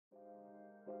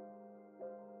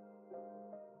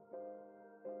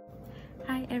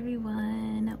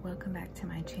everyone, welcome back to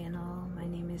my channel. My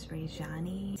name is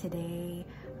Rejani. Today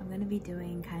I'm going to be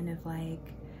doing kind of like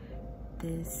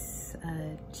this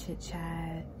chit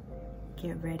chat,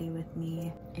 get ready with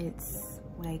me. It's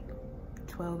like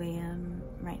 12 a.m.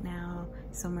 right now,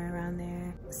 somewhere around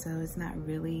there, so it's not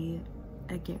really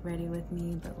a get ready with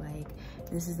me, but like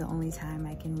this is the only time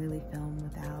I can really film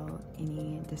without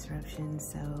any disruptions.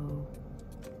 So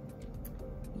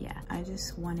yeah, I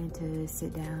just wanted to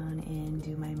sit down and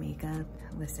do my makeup.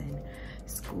 Listen,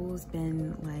 school's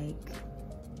been like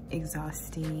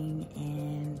exhausting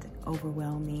and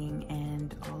overwhelming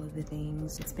and all of the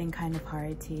things. It's been kind of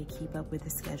hard to keep up with the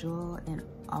schedule and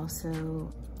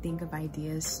also think of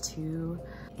ideas too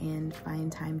and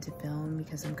find time to film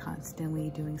because I'm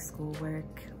constantly doing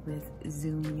schoolwork with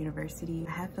Zoom University.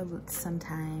 I have some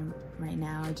time right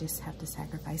now. I just have to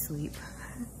sacrifice sleep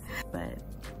but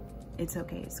it's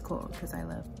okay, it's cool because I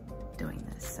love doing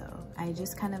this. So I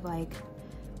just kind of like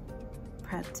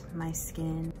prepped my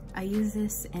skin. I used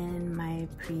this in my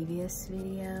previous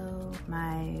video,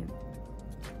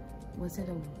 was it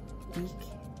a week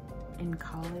in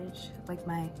college? Like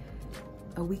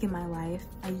a week in my life.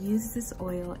 I used this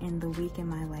oil in the week in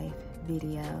my life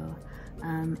video,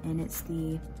 and it's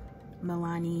the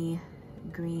Milani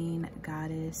Green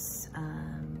Goddess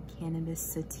Cannabis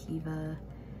Sativa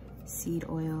seed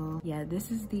oil. Yeah,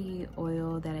 this is the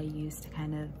oil that I use to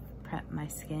kind of prep my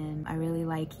skin. I really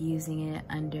like using it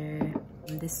under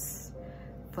this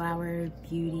Flower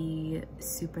Beauty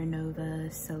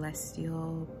Supernova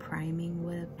Celestial Priming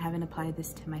Whip. I haven't applied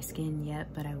this to my skin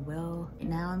yet, but I will.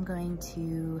 Now I'm going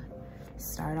to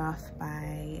start off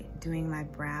by doing my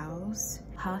brows.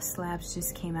 Haus Labs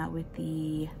just came out with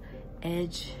the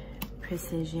Edge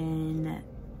Precision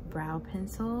brow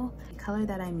pencil. The color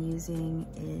that I'm using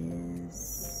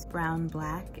is brown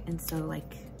black, and so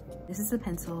like this is a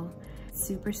pencil,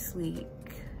 super sleek,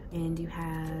 and you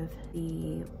have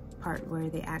the part where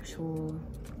the actual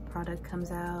product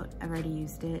comes out. I've already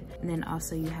used it. And then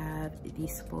also you have the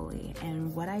spoolie.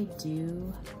 And what I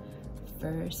do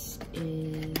first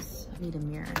is, I need a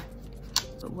mirror,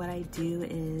 but what I do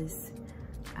is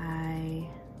I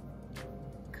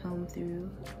comb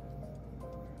through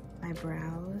my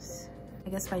brows.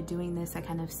 I guess by doing this, I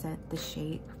kind of set the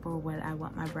shape for what I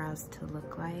want my brows to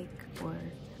look like, or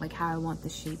like how I want the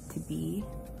shape to be.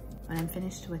 When I'm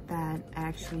finished with that, I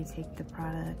actually take the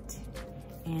product,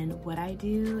 and what I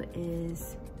do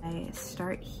is I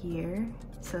start here,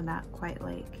 so not quite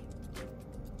like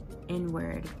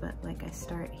inward, but like I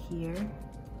start here.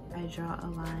 I draw a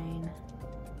line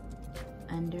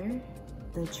under.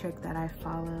 The trick that I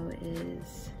follow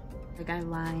is like I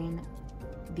line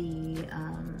the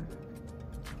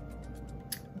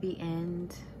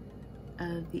end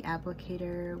of the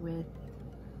applicator with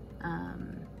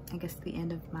I guess the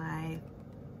end of my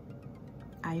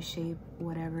eye shape,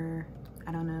 whatever,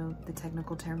 I don't know the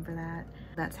technical term for that.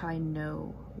 That's how I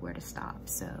know where to stop.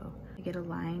 So I get a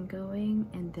line going,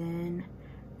 and then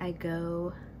I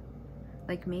go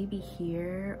like maybe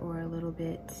here or a little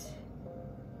bit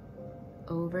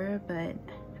over, but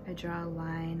I draw a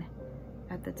line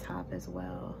at the top as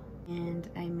well, and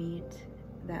I meet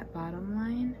that bottom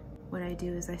line. What I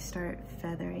do is I start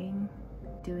feathering,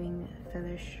 doing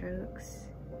feather strokes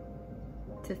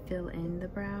to fill in the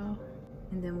brow,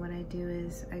 and then what I do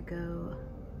is I go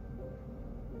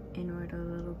inward a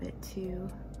little bit too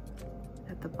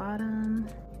at the bottom,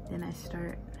 then I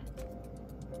start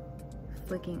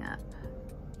flicking up.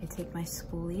 I take my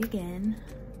spoolie again,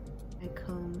 I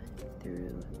comb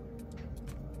through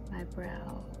my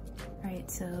brow.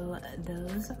 Alright, so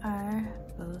those are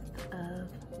both of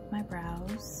my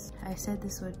brows. I said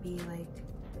this would be like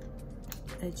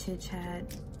a chit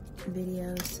chat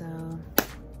video, so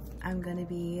I'm gonna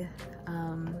be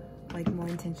like more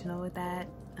intentional with that.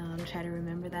 Try to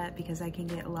remember that because I can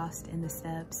get lost in the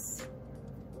steps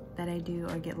that I do,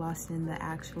 or get lost in the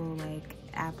actual like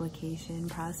application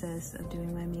process of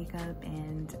doing my makeup,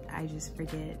 and I just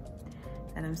forget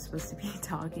that I'm supposed to be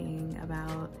talking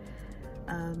about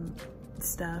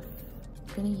stuff.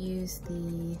 I'm gonna use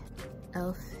the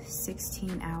e.l.f.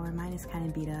 16-hour, mine is kind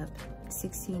of beat up,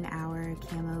 16-hour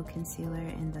camo concealer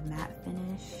in the matte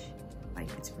finish. Like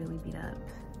it's really beat up,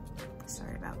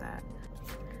 sorry about that.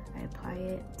 I apply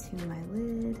it to my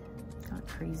lid, not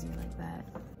crazy like that,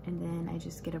 and then I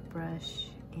just get a brush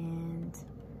and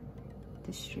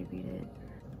distribute it.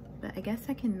 But I guess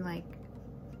I can like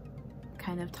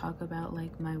kind of talk about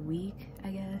like my week, I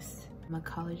guess. I'm a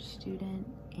college student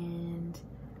and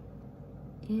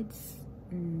it's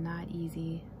not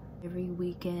easy. Every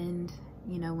weekend,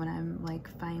 you know, when I'm like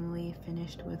finally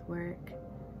finished with work,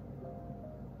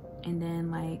 And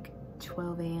then like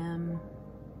 12 a.m.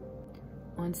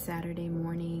 on Saturday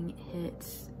morning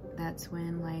hits. That's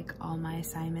when like all my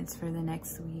assignments for the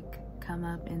next week come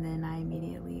up, and then I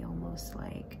immediately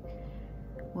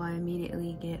I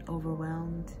immediately get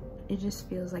overwhelmed. It just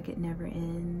feels like it never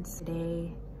ends.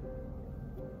 Today,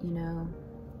 you know,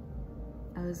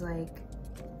 I was like,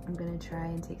 I'm gonna try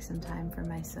and take some time for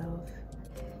myself.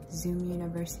 Zoom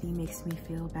University makes me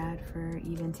feel bad for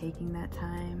even taking that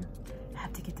time. I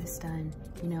have to get this done.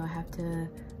 You know, I have to,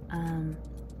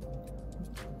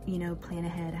 you know, plan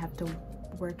ahead. I have to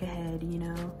work ahead, you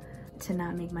know, to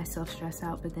not make myself stress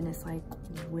out. But then it's like,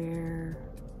 where's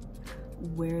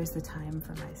the time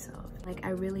for myself? Like, I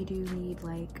really do need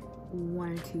like 1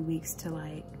 or 2 weeks to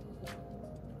like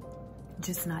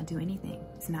just not do anything.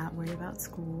 It's not worry about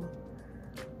school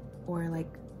or like,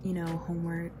 you know,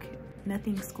 homework,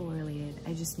 nothing school related.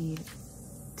 I just need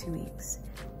 2 weeks.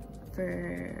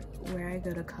 For where I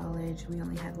go to college, we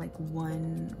only have like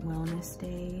 1 wellness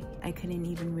day. I couldn't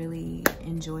even really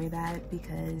enjoy that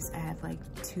because I have like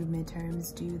 2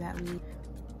 midterms due that week.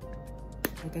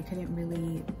 Like, I couldn't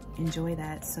really enjoy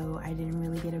that, so I didn't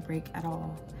really get a break at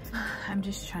all. I'm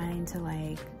just trying to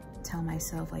like tell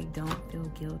myself, like, don't feel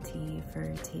guilty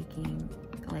for taking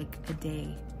like a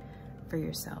day for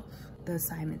yourself. The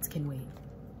assignments can wait.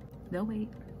 They'll wait.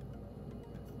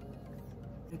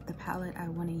 Like, the palette I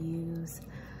want to use,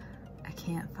 I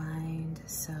can't find,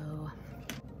 so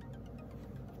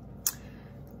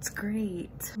it's great.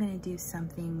 I'm gonna do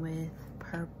something with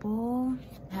purple.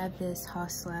 I have this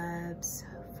Haus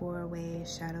 4-way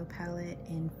shadow palette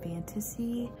in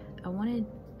Fantasy. I want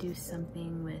to do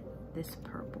something with this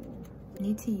purple. I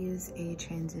need to use a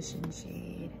transition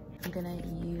shade. I'm gonna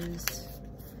use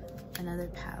another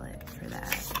palette for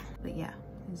that. But yeah,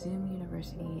 Zoom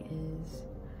University is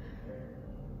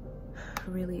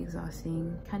really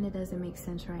exhausting. Kind of doesn't make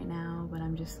sense right now, but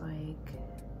I'm just like,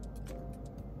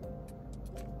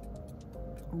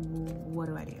 what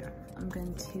do I do? I'm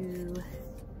going to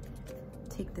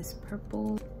take this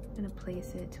purple, I'm gonna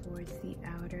place it towards the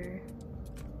outer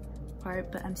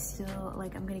part, but I'm still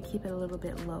like, I'm gonna keep it a little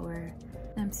bit lower.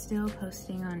 I'm still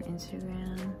posting on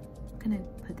Instagram. I'm gonna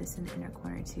put this in the inner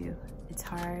corner too. It's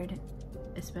hard,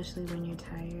 especially when you're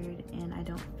tired and I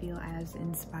don't feel as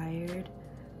inspired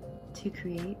to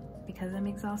create because I'm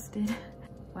exhausted.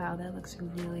 Wow, that looks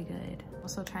really good.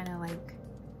 Also trying to like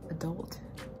adult.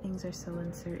 Things are so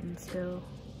uncertain still.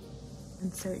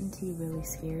 Uncertainty really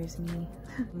scares me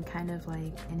and kind of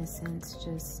like, in a sense,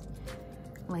 just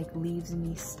like leaves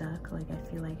me stuck. Like,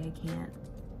 I feel like I can't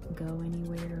go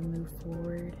anywhere or move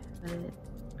forward, but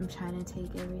I'm trying to take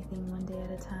everything one day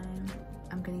at a time.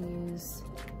 I'm gonna use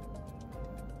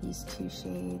these 2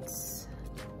 shades.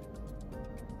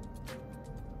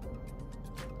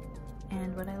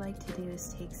 And what I like to do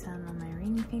is take some on my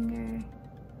ring finger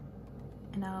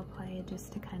and I'll apply it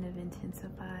just to kind of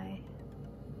intensify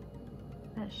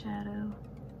that shadow.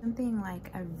 Something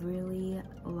like I really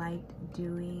liked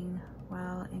doing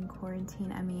while in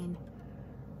quarantine. I mean,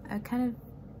 I kind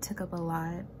of took up a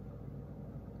lot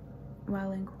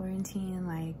while in quarantine.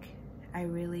 Like, I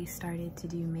really started to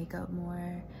do makeup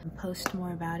more, post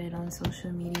more about it on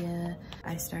social media.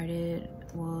 I started,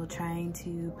 well, trying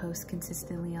to post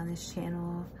consistently on this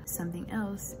channel. Something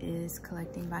else is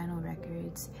collecting vinyl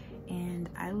records, and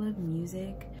I love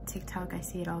music. TikTok, I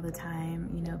see it all the time,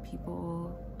 you know,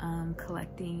 people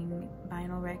collecting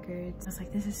vinyl records. I was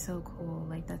like, this is so cool.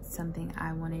 Like, that's something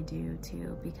I want to do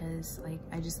too, because like,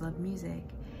 I just love music.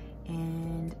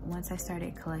 And once I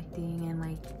started collecting and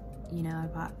like, you know, I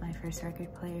bought my first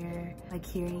record player, like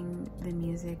hearing the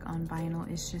music on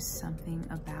vinyl is just something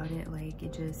about it. Like,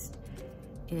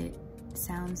 it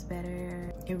sounds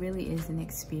better. It really is an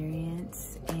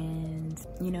experience, and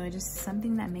you know, it's just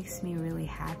something that makes me really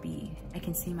happy. I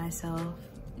can see myself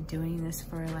doing this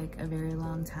for like a very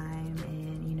long time,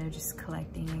 and you know, just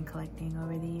collecting and collecting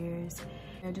over the years.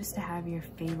 You know, just to have your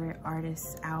favorite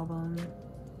artist's album,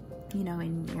 you know,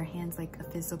 in your hands, like a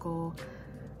physical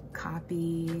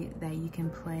copy that you can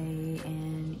play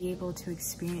and be able to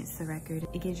experience the record.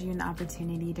 It gives you an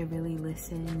opportunity to really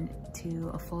listen to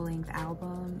a full-length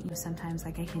album. You know, sometimes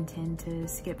like I can tend to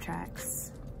skip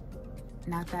tracks.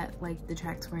 Not that like the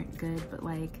tracks weren't good, but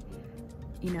like,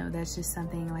 you know, that's just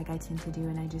something like I tend to do,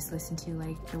 and I just listen to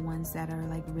like the ones that are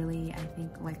like really, I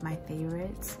think, like my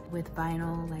favorites. With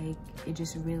vinyl, like it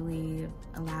just really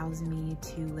allows me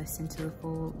to listen to a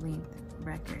full-length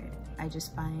record. I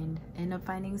just end up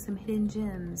finding some hidden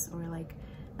gems, or like,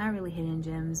 not really hidden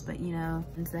gems, but you know,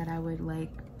 things that I would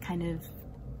like kind of,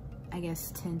 I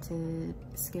guess, tend to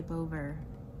skip over,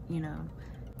 you know.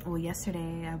 well,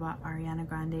 yesterday I bought Ariana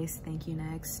Grande's Thank You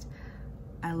Next.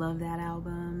 I love that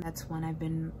album. That's one I've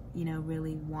been, you know,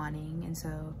 really wanting, and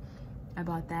so I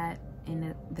bought that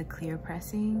in the clear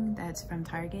pressing that's from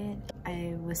Target.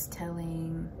 I was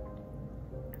telling,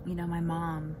 you know, my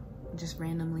mom just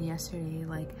randomly yesterday,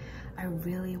 like, I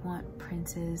really want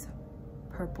Prince's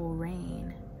Purple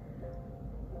Rain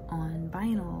on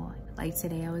vinyl. Like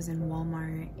today I was in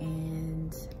Walmart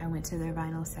and I went to their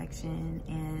vinyl section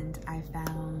and I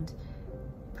found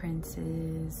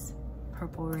Prince's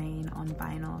Purple Rain on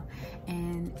vinyl.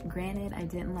 And granted, I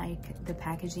didn't like the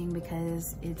packaging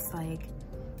because it's like,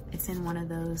 it's in one of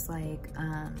those like,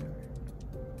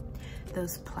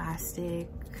 those plastic,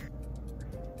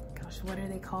 gosh, what are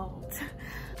they called?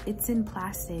 It's in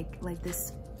plastic, like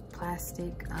this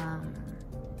plastic,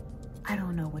 I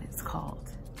don't know what it's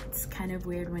called. It's kind of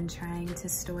weird when trying to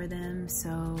store them,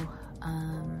 so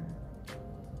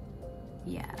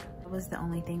yeah, that was the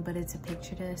only thing, but it's a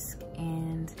picture disc,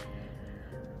 and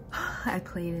I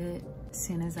played it as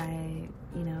soon as I,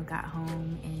 you know, got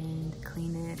home and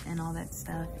cleaned it and all that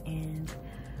stuff, and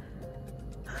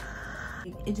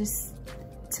it just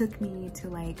took me to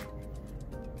like,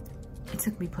 it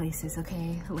took me places,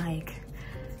 okay? Like,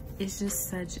 it's just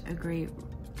such a great,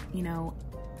 you know,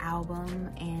 album,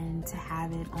 and to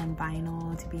have it on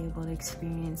vinyl, to be able to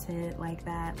experience it like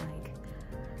that, like,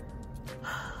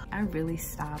 I really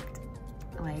stopped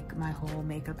like my whole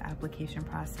makeup application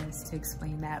process to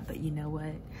explain that, but you know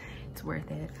what, it's worth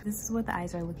it. This is what the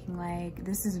eyes are looking like.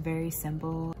 This is very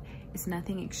simple. It's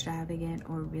nothing extravagant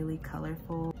or really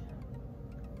colorful.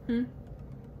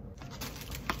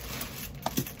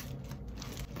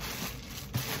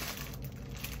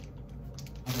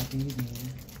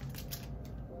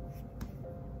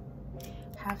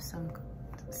 Have some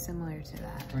similar to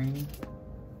that. Green?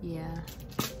 Yeah.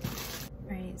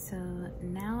 Alright, so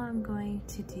now I'm going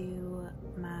to do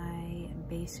my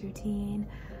base routine.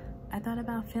 I thought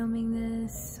about filming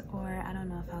this, or I don't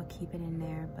know if I'll keep it in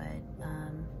there, but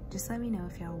just let me know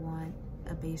if y'all want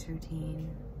a base routine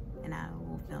and I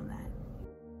will film that.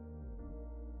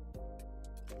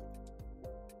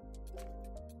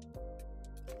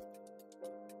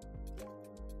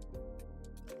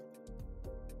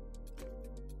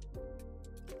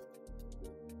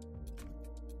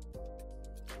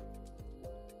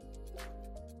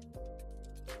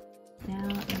 Now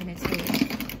I'm gonna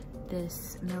take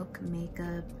this Milk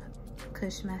Makeup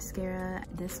Kush mascara,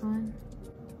 this one,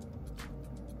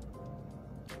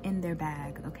 in their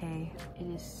bag, okay? It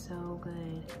is so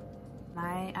good.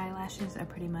 My eyelashes are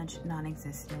pretty much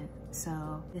non-existent,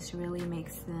 so this really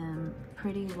makes them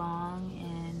pretty long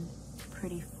and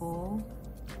pretty full.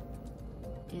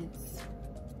 It's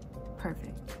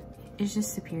perfect. It's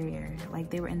just superior. Like,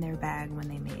 they were in their bag when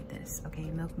they made this, okay?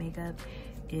 Milk Makeup,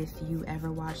 if you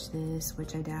ever watch this,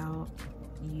 which I doubt,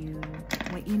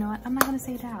 wait, you know what? I'm not gonna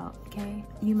say doubt, okay?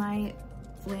 You might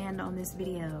land on this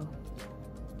video.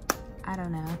 I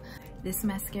don't know. This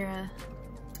mascara,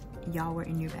 y'all were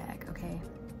in your bag, okay?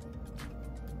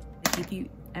 If you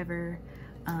ever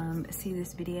see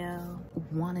this video,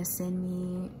 wanna send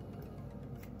me,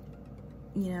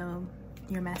 you know,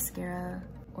 your mascara,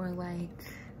 or like,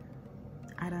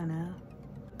 I don't know,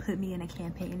 put me in a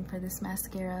campaign for this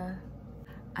mascara,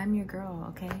 I'm your girl,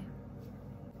 okay?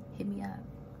 Hit me up.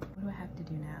 What do I have to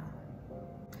do now?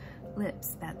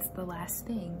 Lips, that's the last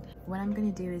thing. What I'm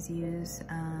gonna do is use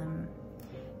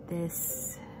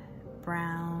this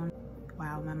brown,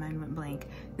 wow, my mind went blank.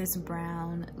 This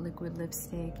brown liquid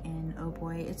lipstick in Oh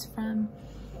Boy. It's from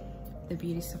the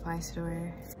beauty supply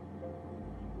store.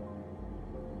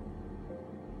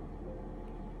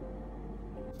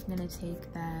 I'm gonna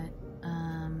take that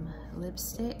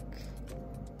lipstick.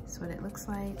 That's what it looks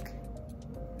like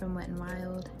from Wet n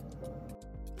Wild.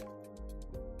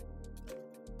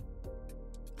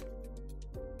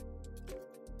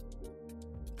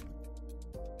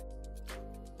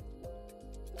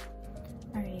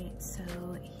 Alright, so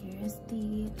here's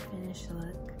the finished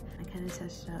look. I kind of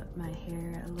touched up my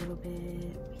hair a little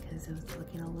bit because it was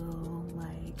looking a little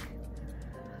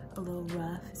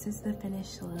rough. This is the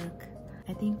finished look.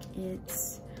 I think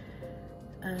it's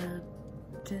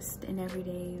just an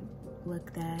everyday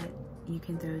look that you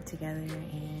can throw together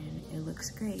and it looks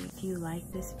great. If you like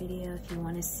this video, if you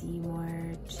want to see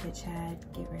more chit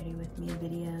chat, get ready with me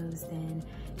videos, then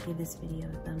give this video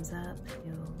a thumbs up.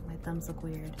 My thumbs look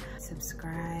weird.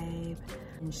 Subscribe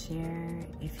and share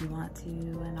if you want to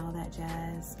and all that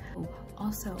jazz. Oh,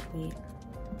 also, wait,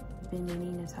 I've been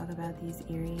meaning to talk about these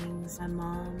earrings. My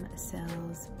mom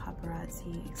sells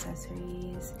paparazzi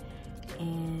accessories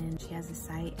and she has a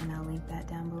site, and I'll link that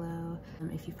down below.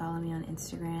 If you follow me on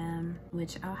Instagram,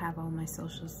 which I'll have all my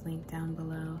socials linked down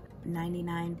below,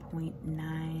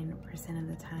 99.9% of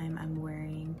the time I'm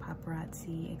wearing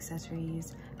paparazzi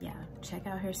accessories. Yeah, check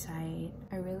out her site.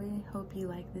 I really hope you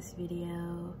like this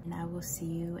video, and I will see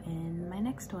you in my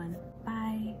next one.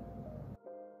 Bye.